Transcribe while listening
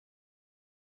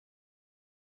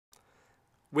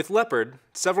With Leopard,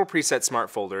 several preset smart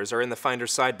folders are in the Finder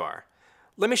sidebar.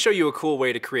 Let me show you a cool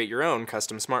way to create your own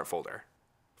custom smart folder.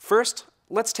 First,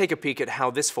 let's take a peek at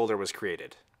how this folder was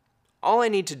created. All I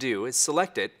need to do is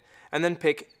select it and then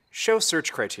pick Show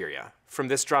Search Criteria from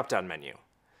this drop-down menu.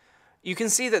 You can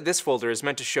see that this folder is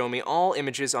meant to show me all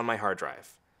images on my hard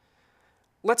drive.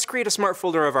 Let's create a smart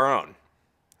folder of our own.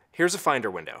 Here's a Finder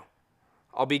window.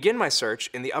 I'll begin my search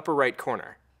in the upper right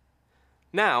corner.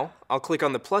 Now, I'll click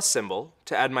on the plus symbol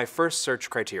to add my first search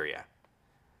criteria.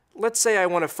 Let's say I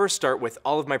want to first start with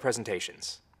all of my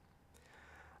presentations.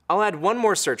 I'll add one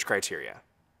more search criteria.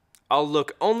 I'll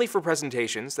look only for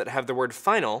presentations that have the word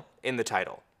Final in the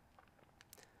title.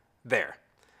 There.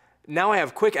 Now I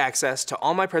have quick access to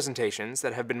all my presentations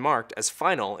that have been marked as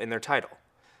Final in their title.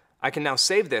 I can now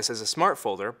save this as a smart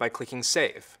folder by clicking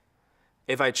Save.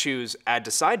 If I choose Add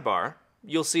to Sidebar,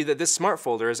 you'll see that this smart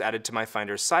folder is added to my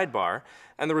Finder's sidebar,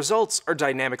 and the results are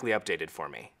dynamically updated for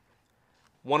me.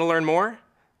 Want to learn more?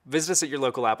 Visit us at your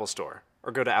local Apple store,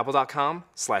 or go to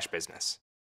apple.com/business.